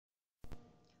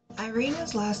Irene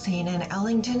was last seen in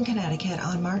Ellington, Connecticut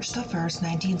on March the 1st,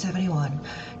 1971.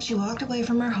 She walked away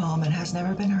from her home and has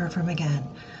never been heard from again.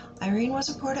 Irene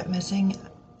was reported missing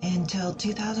until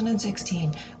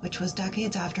 2016, which was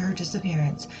decades after her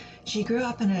disappearance. She grew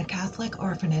up in a Catholic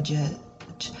orphanage,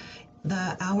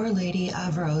 the Our Lady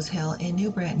of Rose Hill in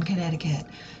New Britain, Connecticut.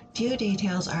 Few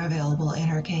details are available in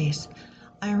her case.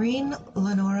 Irene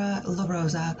Lanora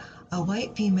LaRosa, a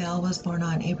white female, was born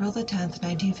on April the 10th,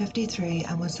 1953,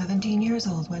 and was 17 years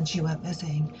old when she went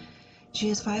missing. She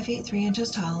is 5 feet 3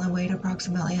 inches tall and weighed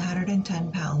approximately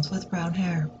 110 pounds with brown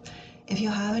hair. If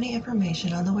you have any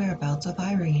information on the whereabouts of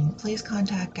Irene, please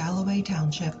contact Galloway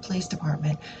Township Police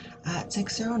Department at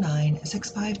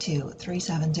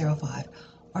 609-652-3705,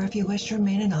 or if you wish to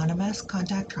remain anonymous,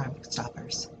 contact Crime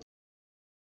Stoppers.